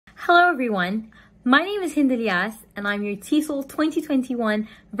Hello everyone, my name is Hind and I'm your TESOL 2021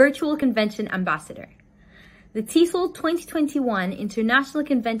 Virtual Convention Ambassador. The TESOL 2021 International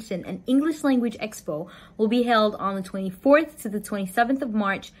Convention and English Language Expo will be held on the 24th to the 27th of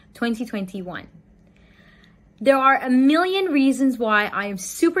March 2021. There are a million reasons why I am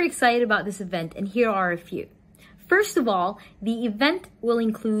super excited about this event, and here are a few. First of all, the event will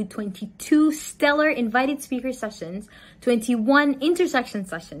include 22 stellar invited speaker sessions, 21 intersection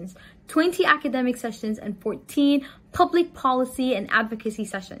sessions, 20 academic sessions, and 14 public policy and advocacy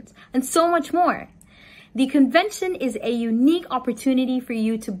sessions, and so much more. The convention is a unique opportunity for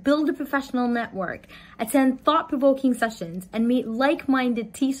you to build a professional network, attend thought-provoking sessions, and meet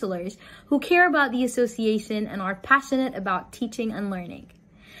like-minded TESOLers who care about the association and are passionate about teaching and learning.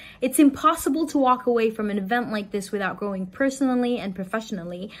 It's impossible to walk away from an event like this without growing personally and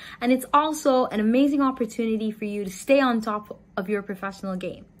professionally, and it's also an amazing opportunity for you to stay on top of your professional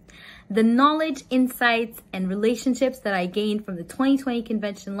game. The knowledge, insights, and relationships that I gained from the 2020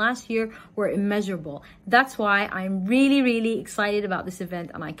 convention last year were immeasurable. That's why I'm really excited about this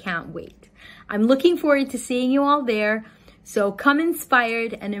event, and I can't wait. I'm looking forward to seeing you all there, so come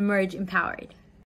inspired and emerge empowered.